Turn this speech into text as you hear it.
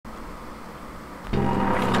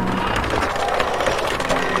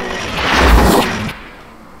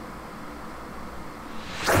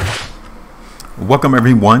Welcome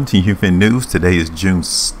everyone to HueFin News. Today is June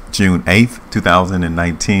 8th,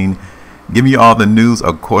 2019. Giving you all the news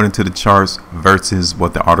according to the charts versus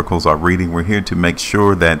what the articles are reading. We're here to make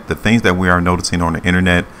sure that the things that we are noticing on the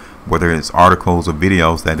internet, whether it's articles or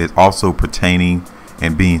videos, that is also pertaining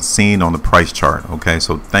and being seen on the price chart. Okay,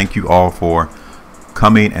 so thank you all for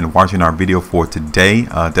coming and watching our video for today.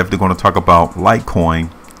 Definitely going to talk about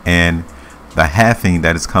Litecoin and the halving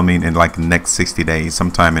that is coming in like the next 60 days.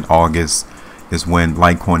 Sometime in August is when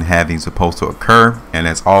Litecoin halving is supposed to occur. And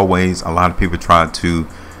as always, a lot of people try to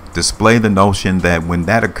display the notion that when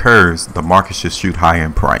that occurs, the market should shoot higher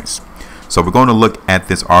in price. So we're going to look at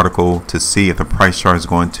this article to see if the price chart is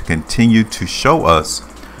going to continue to show us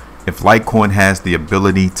if Litecoin has the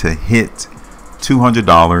ability to hit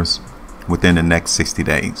 $200 within the next 60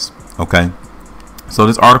 days. Okay, so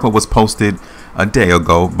this article was posted a day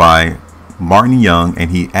ago by Martin Young,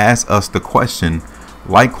 and he asked us the question: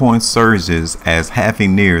 Litecoin surges as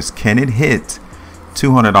halving nears. Can it hit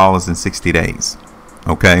 $200 in 60 days?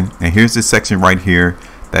 Okay, and here's this section right here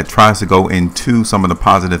that tries to go into some of the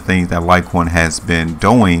positive things that Litecoin has been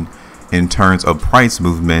doing in terms of price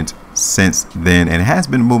movement since then, and it has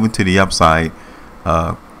been moving to the upside,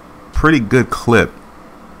 pretty good clip.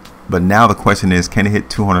 But now the question is, can it hit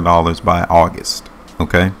 $200 by August?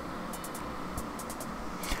 Okay,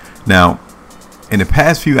 now in the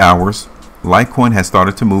past few hours, Litecoin has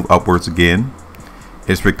started to move upwards again.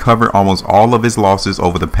 It's recovered almost all of its losses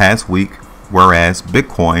over the past week, whereas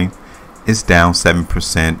Bitcoin is down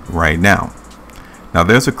 7% right now. Now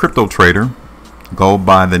there's a crypto trader, go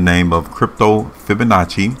by the name of Crypto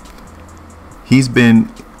Fibonacci. He's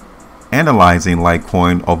been analyzing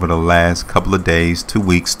Litecoin over the last couple of days, 2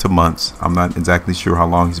 weeks to months. I'm not exactly sure how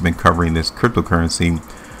long he's been covering this cryptocurrency,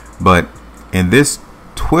 but in this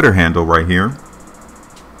Twitter handle right here,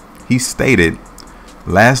 he stated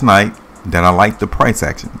last night that I like the price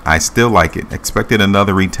action. I still like it. Expected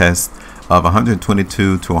another retest of $122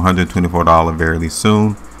 to $124 very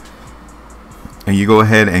soon. And you go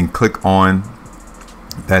ahead and click on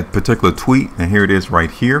that particular tweet, and here it is right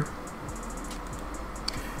here.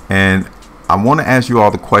 And I want to ask you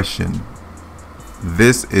all the question.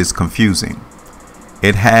 This is confusing.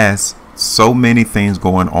 It has so many things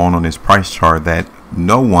going on this price chart that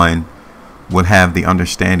no one would have the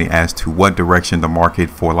understanding as to what direction the market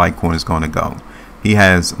for Litecoin is going to go. He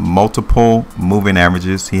has multiple moving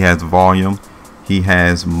averages. He has volume. He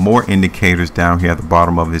has more indicators down here at the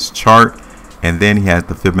bottom of his chart. And then he has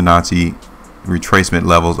the Fibonacci retracement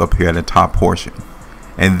levels up here at the top portion.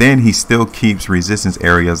 And then he still keeps resistance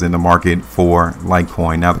areas in the market for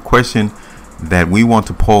Litecoin. Now the question that we want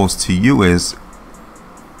to pose to you is,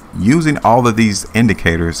 using all of these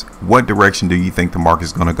indicators, what direction do you think the market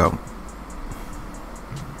is going to go?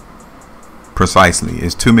 Precisely.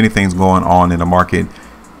 It's too many things going on in the market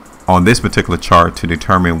on this particular chart to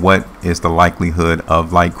determine what is the likelihood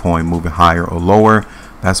of Litecoin moving higher or lower.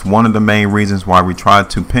 That's one of the main reasons why we try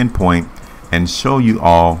to pinpoint and show you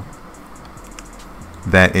all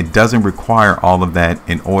that it doesn't require all of that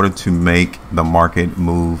in order to make the market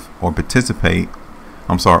move or participate,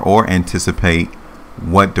 or anticipate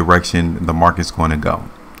what direction the market's going to go.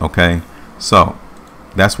 Okay, so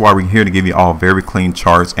that's why we're here to give you all very clean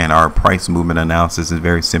charts, and our price movement analysis is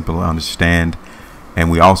very simple to understand.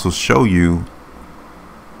 And we also show you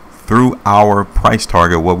through our price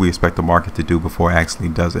target what we expect the market to do before it actually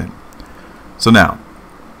does it. So now,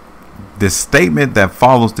 this statement that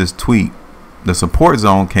follows this tweet, the support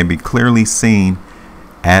zone can be clearly seen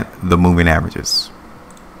at the moving averages.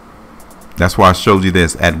 That's why I showed you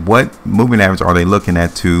this. At what moving average are they looking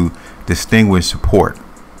at to distinguish support?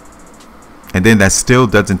 And then that still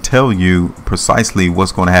doesn't tell you precisely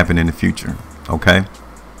what's going to happen in the future. Okay,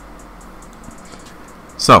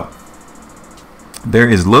 so there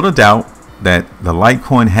is little doubt that the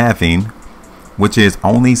Litecoin halving, which is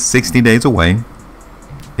only 60 days away,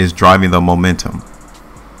 is driving the momentum.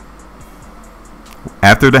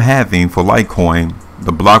 After the halving for Litecoin,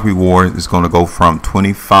 the block reward is going to go from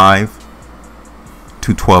 25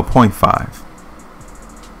 to 12.5.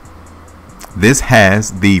 This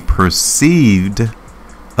has the perceived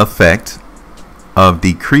effect of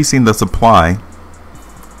decreasing the supply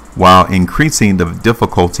while increasing the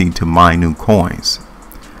difficulty to mine new coins.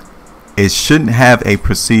 It shouldn't have a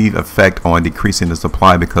perceived effect on decreasing the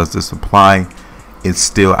supply because the supply is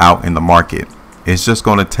still out in the market. It's just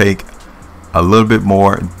going to take a little bit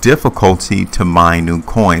more difficulty to mine new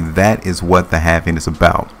coin. That is what the halving is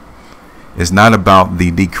about. It's not about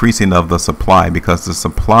the decreasing of the supply, because the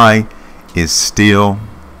supply is still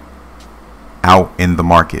out in the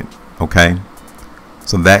market. Okay,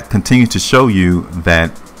 so that continues to show you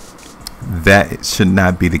that that should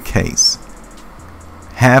not be the case.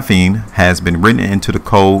 Halving has been written into the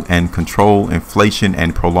code and control inflation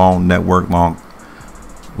and prolong network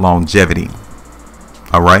longevity.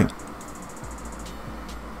 All right.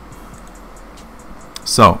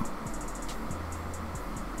 So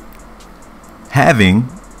halving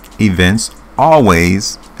events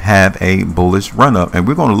always have a bullish run up, and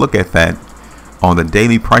we're going to look at that on the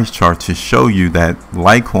daily price chart to show you that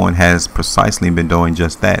Litecoin has precisely been doing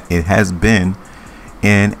just that. It has been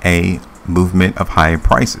in a movement of higher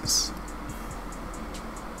prices.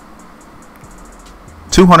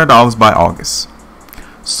 $200 by August.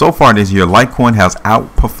 So far this year, Litecoin has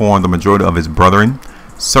outperformed the majority of its brethren,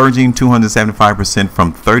 surging 275%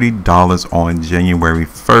 from $30 on January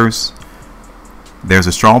 1st. There's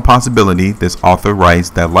a strong possibility, this author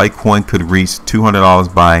writes, that Litecoin could reach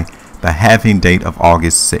 $200 by the halving date of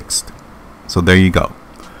August 6th. So there you go.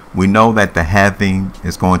 We know that the halving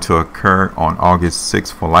is going to occur on August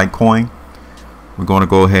 6th for Litecoin. We're going to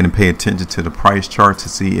go ahead and pay attention to the price chart to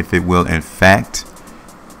see if it will in fact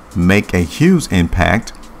make a huge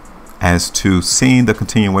impact as to seeing the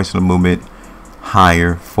continuation of movement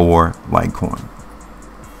higher for Litecoin.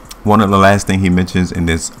 One of the last things he mentions in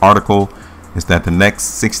this article is that the next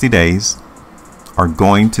 60 days are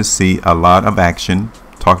going to see a lot of action,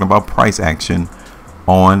 talking about price action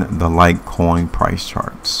on the Litecoin price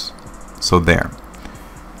charts. So there.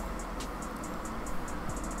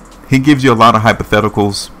 He gives you a lot of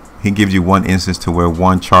hypotheticals. He gives you one instance to where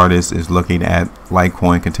one chartist is looking at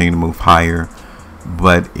Litecoin continue to move higher,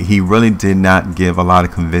 but he really did not give a lot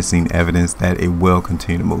of convincing evidence that it will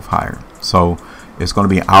continue to move higher. So it's going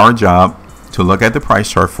to be our job to look at the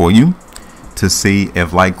price chart for you to see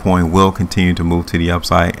if Litecoin will continue to move to the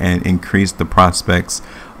upside and increase the prospects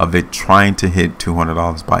of it trying to hit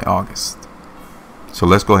 $200 by August. So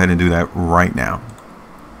let's go ahead and do that right now.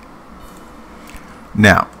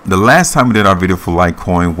 Now, the last time we did our video for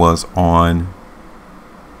Litecoin was on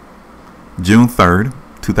June 3rd,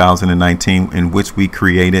 2019, in which we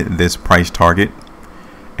created this price target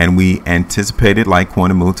and we anticipated Litecoin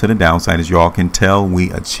to move to the downside. As you all can tell,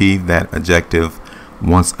 we achieved that objective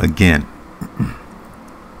once again.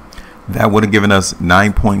 That would have given us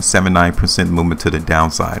 9.79% movement to the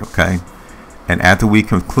downside. Okay, and after we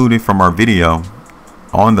concluded from our video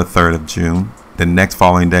on the 3rd of June, the next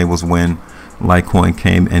following day was when Litecoin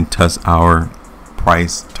came and touched our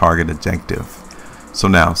price target objective. So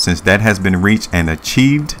now, since that has been reached and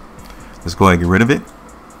achieved, let's go ahead and get rid of it.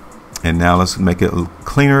 And now let's make it a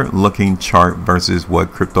cleaner looking chart versus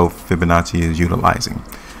what crypto Fibonacci is utilizing.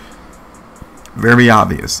 Very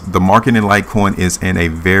obvious. The market in Litecoin is in a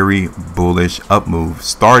very bullish up move.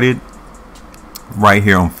 Started right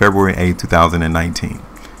here on February 8, 2019.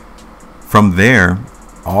 From there,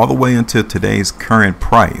 all the way until today's current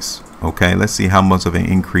price. Okay, let's see how much of an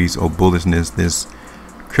increase or bullishness this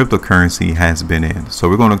cryptocurrency has been in. So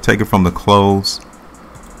we're going to take it from the close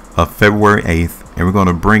of February 8th, and we're going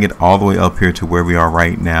to bring it all the way up here to where we are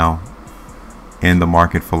right now in the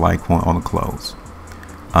market for Litecoin on the close.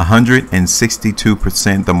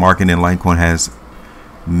 162% the market in Litecoin has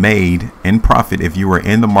made in profit if you were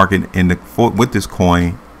in the market with this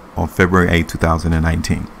coin on February 8,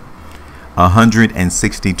 2019.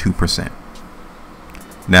 162%.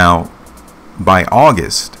 Now, by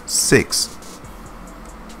August 6th,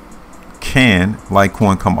 can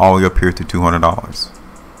Litecoin come all the way up here to $200?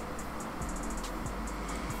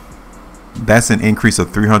 That's an increase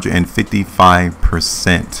of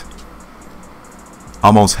 355%.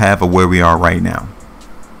 Almost half of where we are right now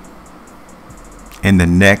in the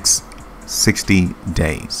next 60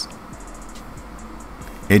 days.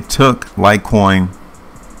 It took Litecoin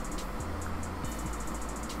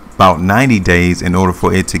about 90 days in order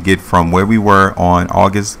for it to get from where we were on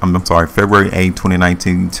February 8,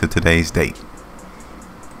 2019 to today's date.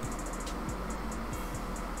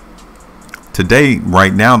 Today,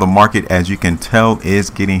 right now, the market, as you can tell, is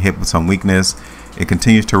getting hit with some weakness. It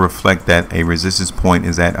continues to reflect that a resistance point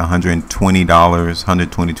is at $120,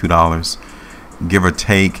 $122, give or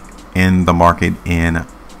take, in the market in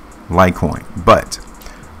Litecoin. But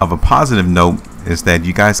of a positive note is that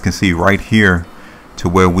you guys can see right here to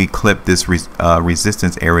where we clipped this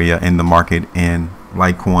resistance area in the market in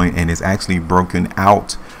Litecoin, and it's actually broken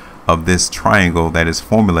out of this triangle that is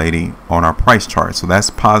formulating on our price chart. So that's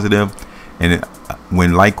positive. And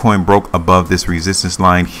when Litecoin broke above this resistance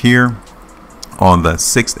line here on the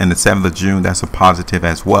 6th and the 7th of June, that's a positive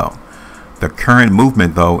as well. The current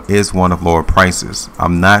movement, though, is one of lower prices.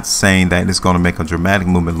 I'm not saying that it's going to make a dramatic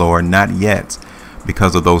movement lower, not yet,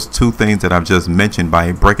 because of those two things that I've just mentioned.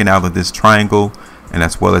 By breaking out of this triangle, and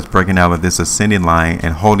as well as breaking out of this ascending line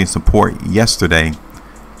and holding support yesterday,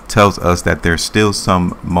 tells us that there's still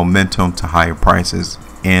some momentum to higher prices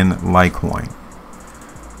in Litecoin.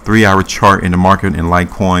 3-hour chart in the market in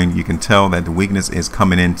Litecoin, you can tell that the weakness is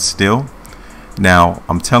coming in still. Now,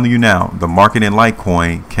 I'm telling you now, the market in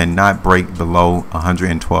Litecoin cannot break below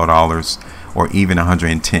 $112 or even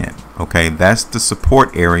 110. Okay, that's the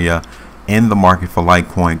support area in the market for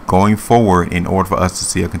Litecoin going forward in order for us to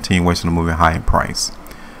see a continuation of moving high in price.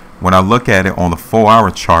 When I look at it on the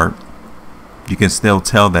 4-hour chart, you can still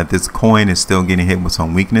tell that this coin is still getting hit with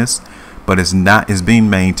some weakness, but it's being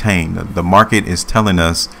maintained. The market is telling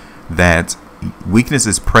us that weakness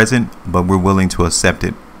is present, but we're willing to accept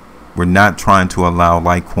it. We're not trying to allow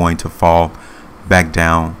Litecoin to fall back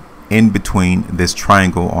down in between this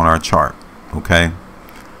triangle on our chart. Okay,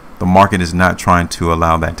 the market is not trying to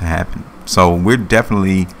allow that to happen. So we're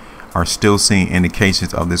definitely are still seeing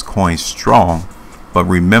indications of this coin strong, but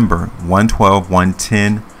remember, 112,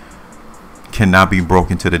 110 cannot be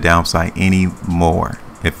broken to the downside anymore.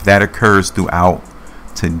 If that occurs throughout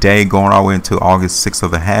today, going all the way into August 6th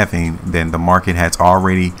of the halving, then the market has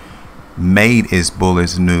already made its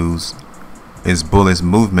bullish news, its bullish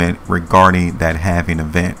movement regarding that halving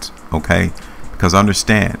event. Okay, because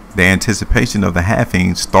understand, the anticipation of the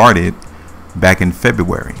halving started back in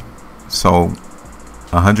February. So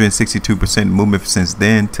 162% movement since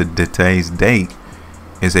then to today's date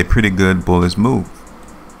is a pretty good bullish move.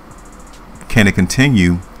 Can it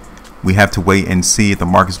continue? We have to wait and see if the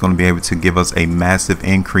market's going to be able to give us a massive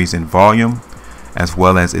increase in volume, as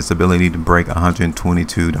well as its ability to break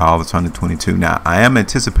 $122, 122. Now, I am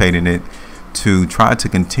anticipating it to try to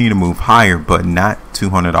continue to move higher, but not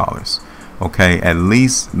 $200. Okay, at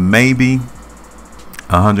least maybe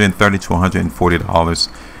 $130 to $140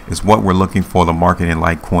 is what we're looking for the market in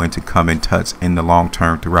Litecoin to come in touch in the long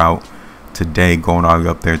term throughout today, going all the way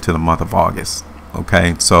up there to the month of August.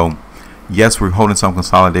 Okay, so yes, we're holding some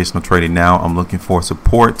consolidation of trading now. I'm looking for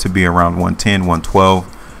support to be around 110,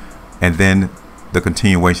 112, and then the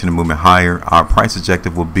continuation of movement higher. Our price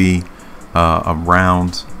objective will be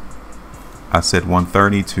around, I said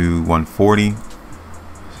 130 to 140.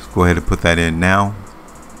 Let's go ahead and put that in now.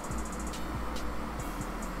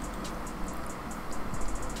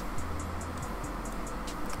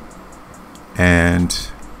 And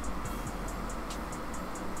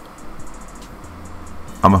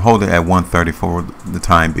I'm gonna hold it at 130 for the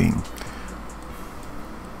time being.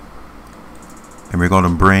 And we're gonna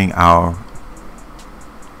bring our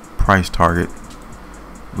price target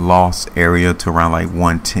loss area to around like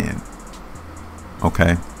 110.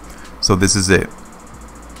 Okay, so this is it.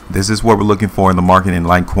 This is what we're looking for in the market in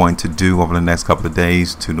Litecoin to do over the next couple of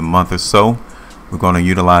days to the month or so. We're going to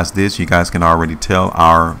utilize this. You guys can already tell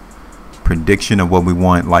our prediction of what we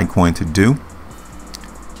want Litecoin to do.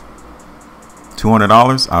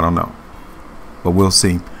 $200, I don't know, but we'll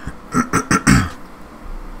see.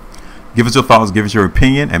 Give us your thoughts, give us your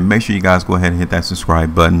opinion, and make sure you guys go ahead and hit that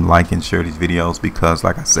subscribe button, like and share these videos, because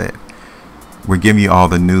like I said, we're giving you all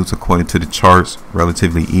the news according to the charts,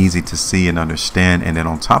 relatively easy to see and understand. And then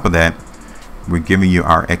on top of that, we're giving you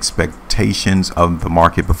our expectations of the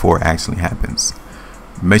market before it actually happens.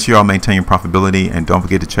 Make sure y'all maintain your profitability, and don't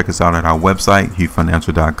forget to check us out at our website,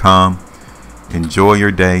 HueFinancial.com. Enjoy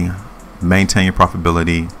your day, maintain your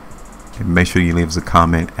profitability, and make sure you leave us a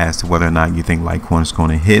comment as to whether or not you think Litecoin is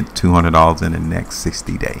going to hit $200 in the next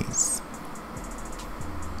 60 days.